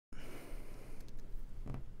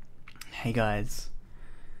Hey guys.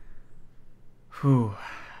 Whew.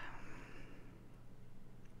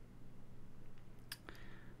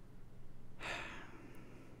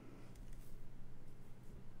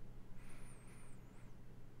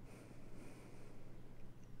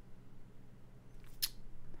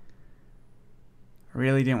 I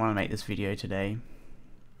really didn't want to make this video today,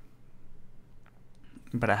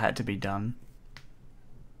 but it had to be done.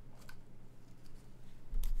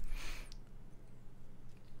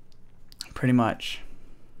 Pretty much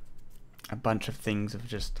a bunch of things have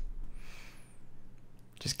just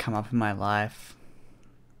come up in my life.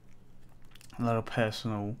 A lot of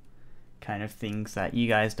personal kind of things that you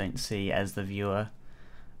guys don't see as the viewer,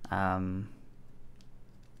 that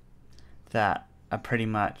are pretty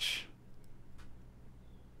much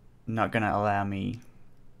not going to allow me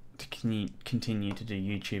to continue to do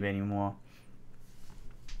YouTube anymore.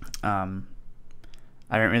 I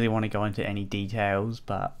don't really want to go into any details,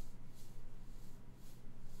 but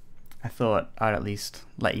I thought I'd at least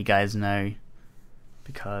let you guys know,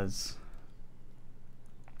 because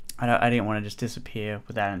I didn't want to just disappear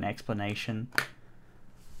without an explanation,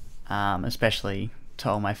 especially to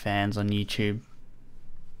all my fans on YouTube.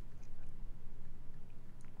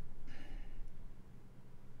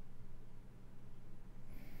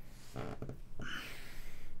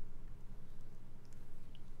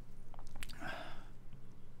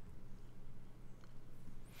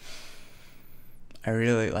 I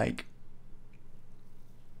really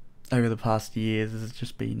over the past years, it's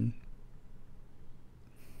just been,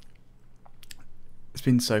 it's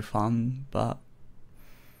been so fun, but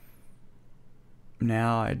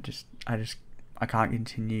now I can't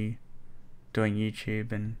continue doing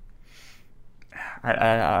YouTube, and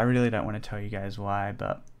I really don't want to tell you guys why,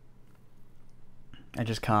 but I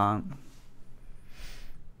just can't.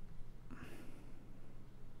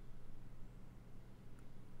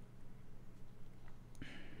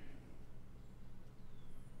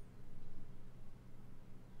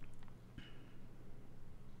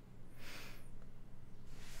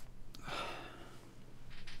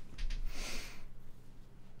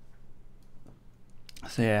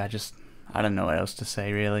 So yeah, I don't know what else to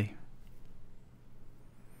say really.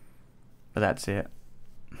 But that's it.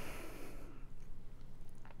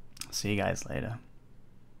 See you guys later.